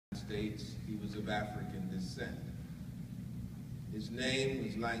States. He was of African descent. His name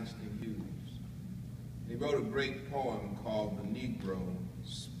was Langston Hughes. He wrote a great poem called The Negro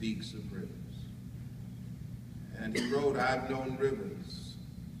Speaks of Rivers. And he wrote, I've known rivers,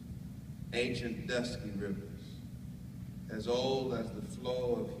 ancient dusky rivers, as old as the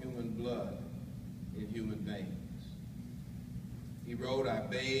flow of human blood in human veins. He wrote, I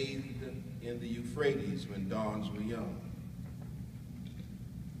bathed in the Euphrates when dawns were young.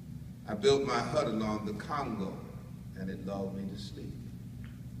 I built my hut along the Congo, and it lulled me to sleep.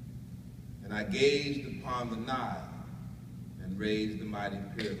 And I gazed upon the Nile and raised the mighty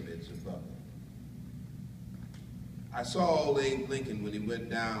pyramids above it. I saw old Abe Lincoln when he went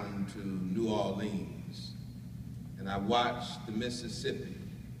down to New Orleans, and I watched the Mississippi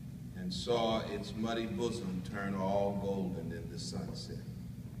and saw its muddy bosom turn all golden in the sunset.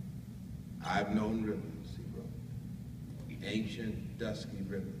 I've known rivers, he wrote, ancient dusky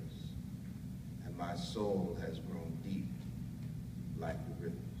rivers, and my soul has grown deep like the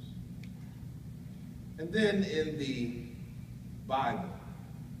rivers. And then in the Bible,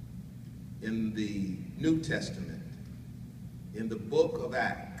 in the New Testament, in the book of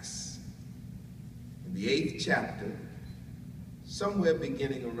Acts, in the 8th chapter, somewhere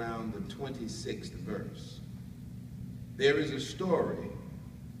beginning around the 26th verse, there is a story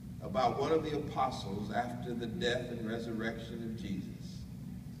about one of the apostles after the death and resurrection of Jesus.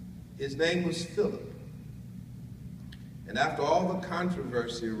 His name was Philip. And after all the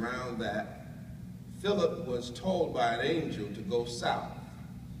controversy around that, Philip was told by an angel to go south.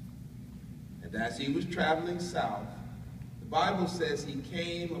 And as he was traveling south, the Bible says he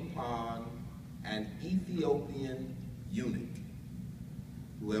came upon an Ethiopian eunuch.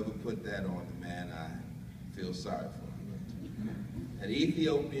 Whoever put that on the man, I feel sorry for him. An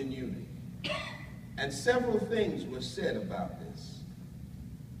Ethiopian eunuch. And several things were said about this.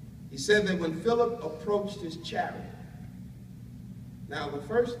 He said that when Philip approached his chariot, now the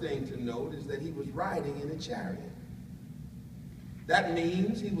first thing to note is that he was riding in a chariot. That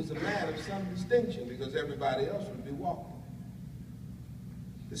means he was a man of some distinction because everybody else would be walking.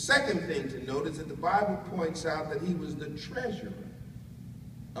 The second thing to note is that the Bible points out that he was the treasurer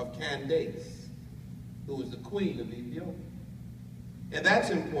of Candace, who was the queen of Ethiopia. And that's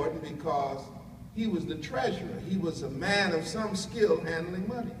important because he was the treasurer. He was a man of some skill handling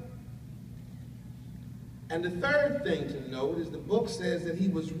money. And the third thing to note is the book says that he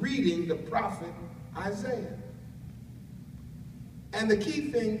was reading the prophet Isaiah. And the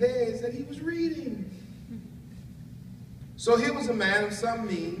key thing there is that he was reading. So he was a man of some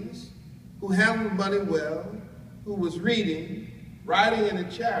means who handled money well, who was reading, riding in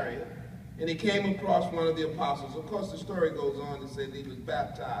a chariot, and he came across one of the apostles. Of course, the story goes on to say that he was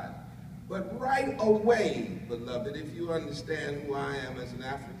baptized. But right away, beloved, if you understand who I am as an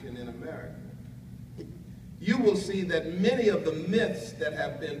African in America, you will see that many of the myths that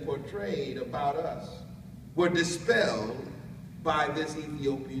have been portrayed about us were dispelled by this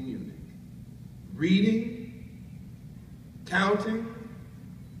Ethiopian eunuch. Reading, counting,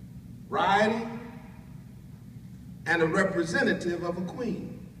 riding, and a representative of a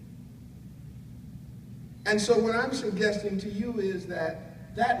queen. And so what I'm suggesting to you is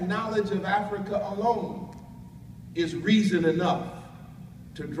that that knowledge of Africa alone is reason enough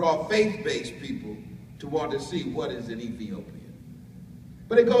to draw faith-based people to want to see what is an Ethiopian.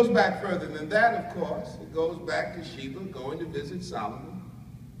 But it goes back further than that, of course. It goes back to Sheba going to visit Solomon.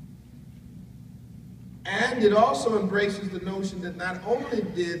 And it also embraces the notion that not only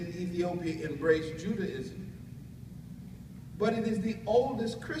did Ethiopia embrace Judaism, but it is the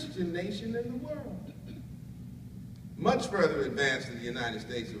oldest Christian nation in the world. Much further advanced than the United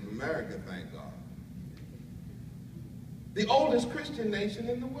States of America, thank God. The oldest Christian nation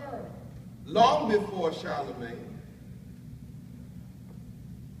in the world. Long before Charlemagne.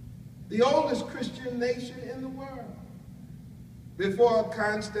 The oldest Christian nation in the world. Before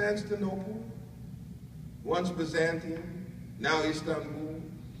Constantinople, once Byzantium, now Istanbul,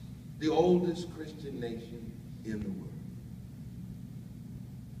 the oldest Christian nation in the world.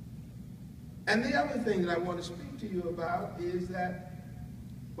 And the other thing that I want to speak to you about is that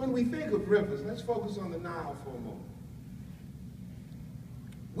when we think of rivers, let's focus on the Nile for a moment.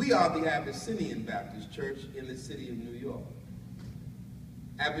 We are the Abyssinian Baptist Church in the city of New York.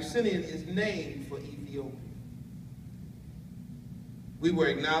 Abyssinian is named for Ethiopia. We were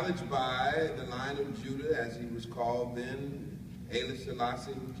acknowledged by the Lion of Judah, as he was called then, Haile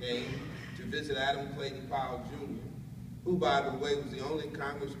Selassie, who came to visit Adam Clayton Powell Jr., who, by the way, was the only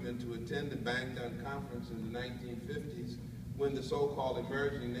congressman to attend the Bangtan Conference in the 1950s when the so-called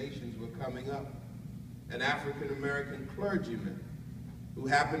emerging nations were coming up. An African-American clergyman who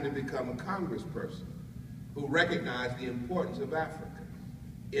happened to become a congressperson, who recognized the importance of Africa,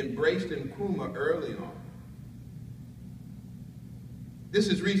 embraced Nkrumah early on. This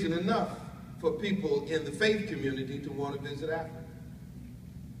is reason enough for people in the faith community to want to visit Africa.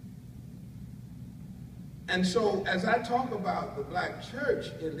 And so as I talk about the black church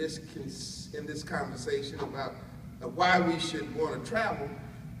in this conversation about why we should want to travel,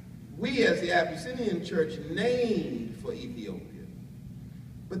 we as the Abyssinian church named for Ethiopia.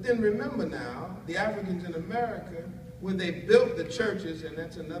 But then remember now, the Africans in America, when they built the churches, and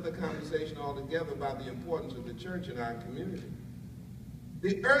that's another conversation altogether about the importance of the church in our community,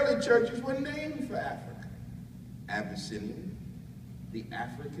 the early churches were named for Africa. Abyssinian, the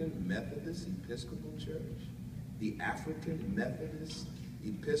African Methodist Episcopal Church, the African Methodist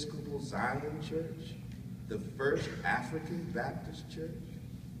Episcopal Zion Church, the First African Baptist Church.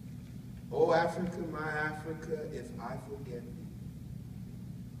 Oh, Africa, my Africa, if I forget thee.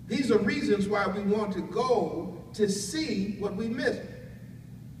 These are reasons why we want to go to see what we missed.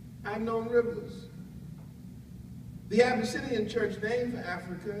 I've known rivers. The Abyssinian church named for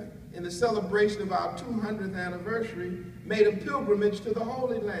Africa, in the celebration of our 200th anniversary, made a pilgrimage to the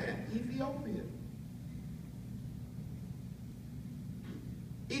Holy Land, Ethiopia.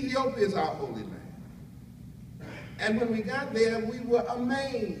 Ethiopia is our Holy Land. And when we got there, we were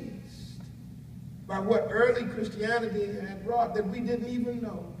amazed by what early Christianity had brought that we didn't even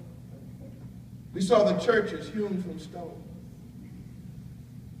know. We saw the churches hewn from stone.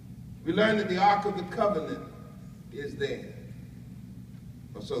 We learned that the Ark of the Covenant is there,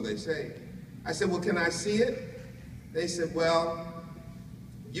 or so they say. I said, well, can I see it? They said, well,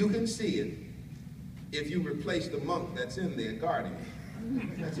 you can see it if you replace the monk that's in there guarding it.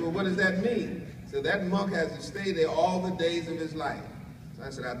 I said, well, what does that mean? So that monk has to stay there all the days of his life. So I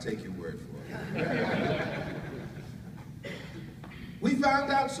said, I'll take your word for it. We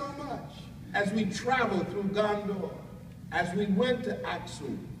found out so much as we traveled through Gondor, as we went to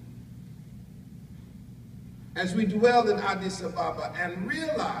Aksum, as we dwelled in Addis Ababa, and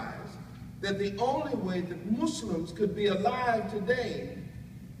realized that the only way that Muslims could be alive today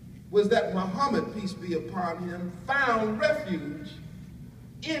was that Muhammad, peace be upon him, found refuge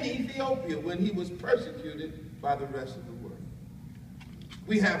in Ethiopia when he was persecuted by the rest of the world.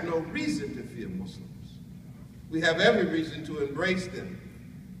 We have no reason to fear Muslims. We have every reason to embrace them,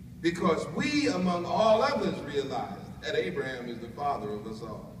 because we, among all others, realize that Abraham is the father of us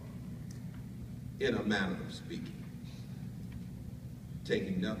all, in a manner of speaking,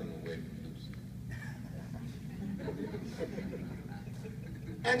 taking nothing away from you.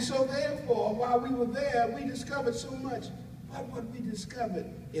 And so therefore, while we were there, we discovered so much. But what we discovered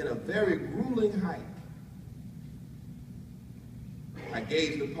in a very grueling hike, I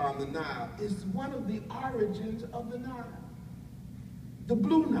gazed upon the Nile, is one of the origins of the Nile, the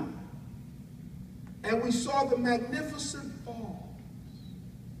Blue Nile. And we saw the magnificent falls.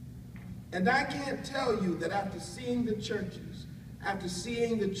 And I can't tell you that after seeing the churches, after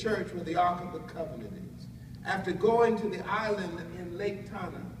seeing the church where the Ark of the Covenant is, after going to the island in Lake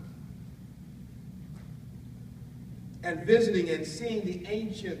Tana, and visiting and seeing the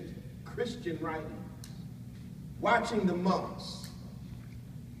ancient Christian writings, watching the monks,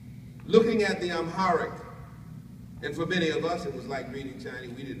 looking at the Amharic, and for many of us it was like reading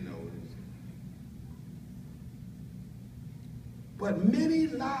Chinese, we didn't know it. But many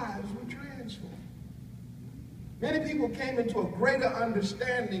lives were transformed. Many people came into a greater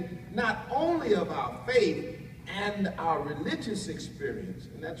understanding not only of our faith and our religious experience,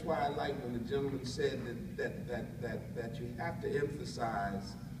 and that's why I like when the gentleman said that you have to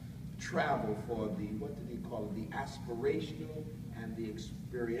emphasize travel for the, what did he call it, the aspirational and the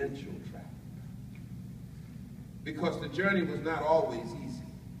experiential travel. Because the journey was not always easy,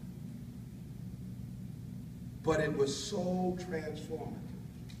 but it was so transformative,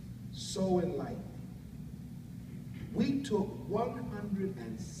 so enlightening. We took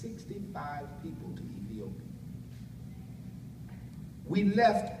 165 people to Ethiopia. We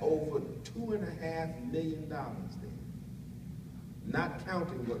left over $2.5 million there, not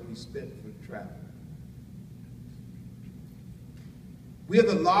counting what we spent for travel. We are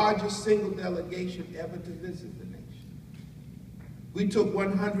the largest single delegation ever to visit the nation. We took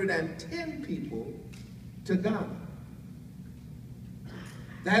 110 people to Ghana.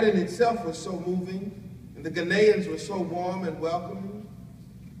 That in itself was so moving, and the Ghanaians were so warm and welcoming.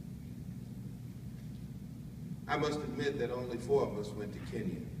 I must admit that only 4 of us went to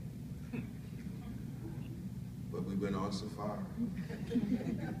Kenya, but we went on safari.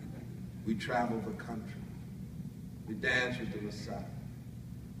 We traveled the country. We danced with the Messiah.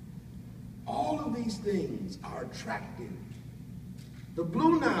 All of these things are attractive The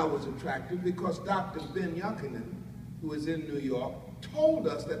Blue Nile was attractive because Dr. Ben Yakinen, who is in New York, told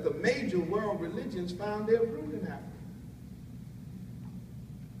us that the major world religions found their root in Africa.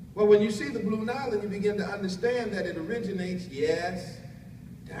 Well, when you see the Blue Nile and you begin to understand that it originates, yes,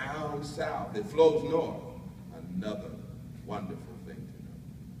 down south, it flows north, another wonderful thing to know.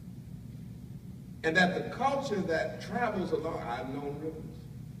 And that the culture that travels along, I've known rivers,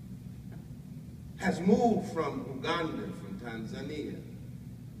 has moved from Uganda, from Tanzania,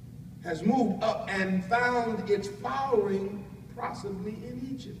 has moved up and found its flowering possibly in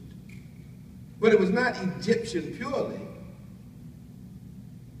Egypt. But it was not Egyptian purely.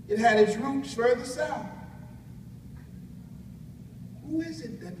 It had its roots further south. Who is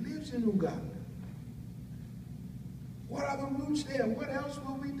it that lives in Uganda? What are the roots there? What else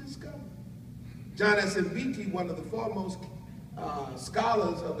will we discover? John S. Mbiti, one of the foremost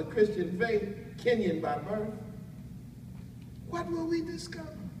scholars of the Christian faith, Kenyan by birth. What will we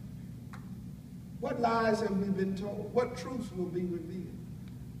discover? What lies have we been told? What truths will be revealed?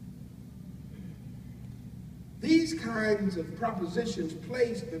 These kinds of propositions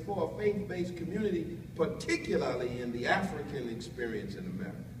placed before a faith-based community, particularly in the African experience in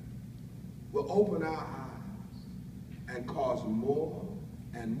America, will open our eyes and cause more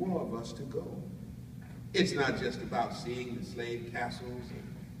and more of us to go. It's not just about seeing the slave castles and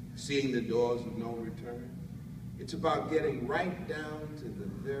seeing the doors of no return. It's about getting right down to the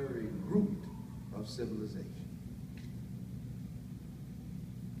very root of civilization.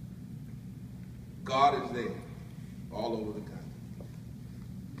 God is there all over the country.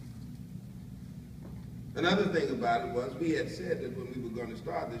 Another thing about it was we had said that when we were going to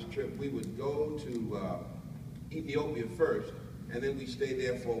start this trip, we would go to Ethiopia first, and then we stay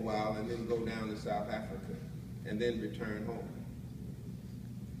there for a while, and then go down to South Africa, and then return home.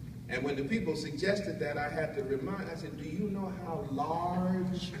 And when the people suggested that, I had to remind, I said, do you know how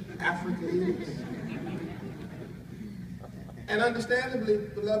large Africa is? And understandably,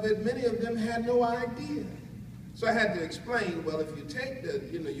 beloved, many of them had no idea. So I had to explain, well, if you take the,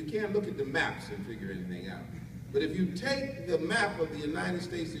 you can't look at the maps and figure anything out. But if you take the map of the United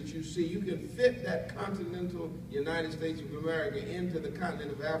States that you see, you can fit that continental United States of America into the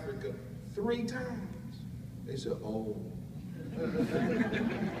continent of Africa 3 times. They said, oh.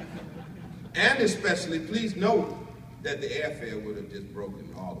 And especially, please note that the airfare would have just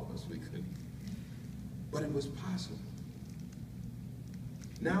broken all of us. We couldn't. But it was possible.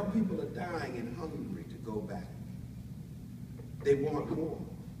 Now people are dying and hungry to go back. They want more.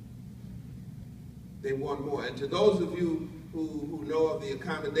 They want more. And to those of you who know of the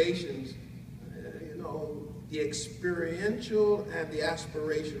accommodations, the experiential and the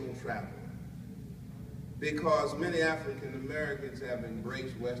aspirational travel. Because many African Americans have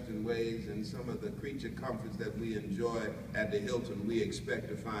embraced Western ways, and some of the creature comforts that we enjoy at the Hilton, we expect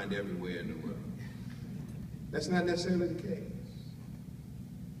to find everywhere in the world. That's not necessarily the case.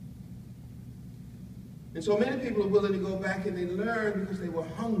 And so many people are willing to go back and they learn because they were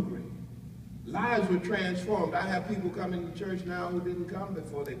hungry. Lives were transformed. I have people coming to church now who didn't come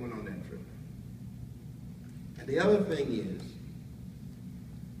before they went on that trip. And the other thing is,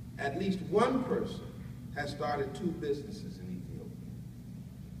 at least one person has started 2 businesses in Ethiopia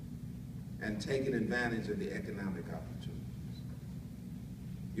and taken advantage of the economic opportunities.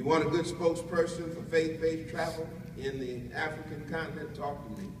 You want a good spokesperson for faith-based travel in the African continent? Talk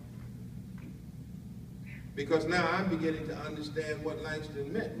to me. Because now I'm beginning to understand what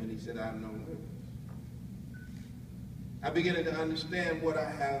Langston meant when he said, I've known rivers. I'm beginning to understand what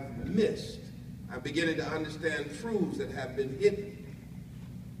I have missed. I'm beginning to understand truths that have been hidden.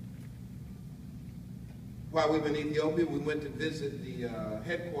 While we were in Ethiopia, we went to visit the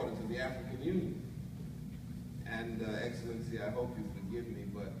headquarters of the African Union. And Excellency, I hope you forgive me,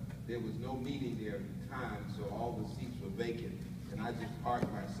 but there was no meeting there at the time, so all the seats were vacant. And I just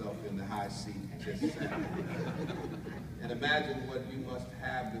parked myself in the high seat and just sat. And imagine what you must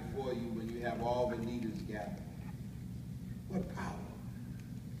have before you when you have all the leaders gathered. What power.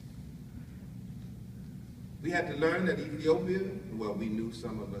 We had to learn that Ethiopia, well, we knew,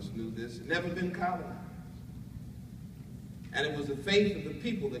 some of us knew this, had never been colonized. And it was the faith of the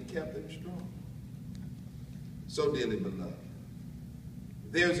people that kept them strong. So dearly beloved,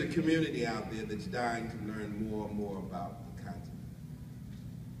 there's a community out there that's dying to learn more and more about the continent.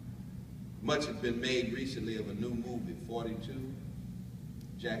 Much has been made recently of a new movie, 42,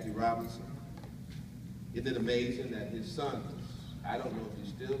 Jackie Robinson. Isn't it amazing that his son, I don't know if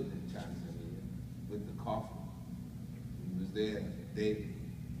he's still in Tanzania, with the coffin. He was there, David.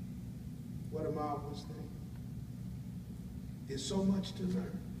 What a marvelous thing. There's so much to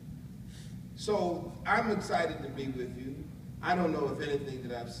learn. So I'm excited to be with you. I don't know if anything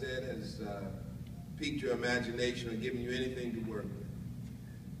that I've said has piqued your imagination or given you anything to work with.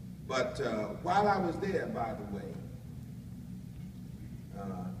 But while I was there, by the way,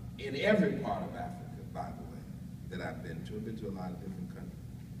 in every part of Africa, by the way, that I've been to a lot of different countries,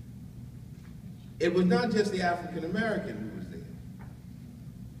 it was not just the African American who was there.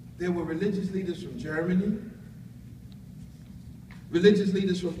 There were religious leaders from Germany, religious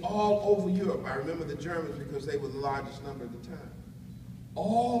leaders from all over Europe. I remember the Germans because they were the largest number at the time.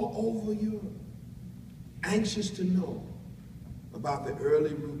 All over Europe, anxious to know about the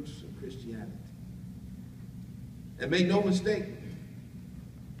early roots of Christianity. And make no mistake,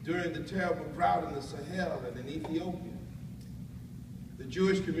 during the terrible drought in the Sahel and in Ethiopia, the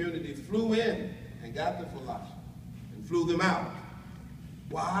Jewish community flew in and got the philosophy and flew them out.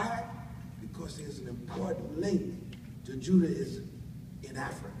 Why? Because there's an important link to Judaism in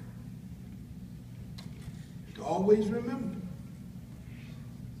Africa. To always remember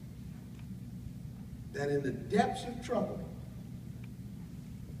that in the depths of trouble,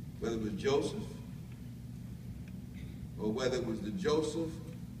 whether it was Joseph or whether it was the Joseph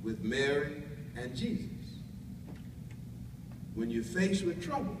with Mary and Jesus, when you're faced with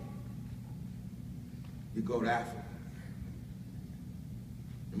trouble, you go to Africa.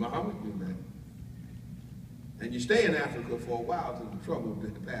 And Muhammad knew that. And you stay in Africa for a while till the trouble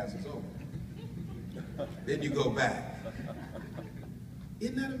passes over. Then you go back.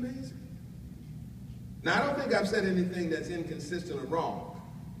 Isn't that amazing? Now, I don't think I've said anything that's inconsistent or wrong.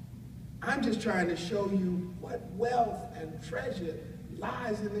 I'm just trying to show you what wealth and treasure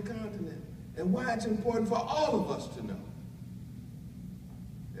lies in the continent and why it's important for all of us to know.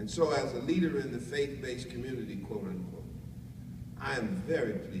 And so as a leader in the faith-based community, quote unquote, I am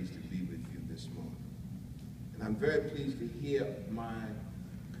very pleased to be with you this morning. And I'm very pleased to hear my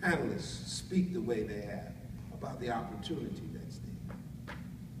panelists speak the way they have about the opportunity that's there.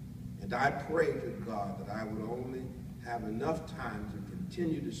 And I pray to God that I would only have enough time to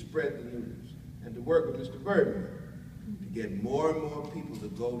continue to spread the news and to work with Mr. Bergman to get more and more people to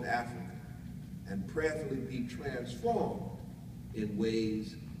go to Africa and prayerfully be transformed in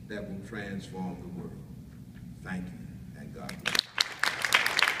ways that will transform the world. Thank you, and God bless.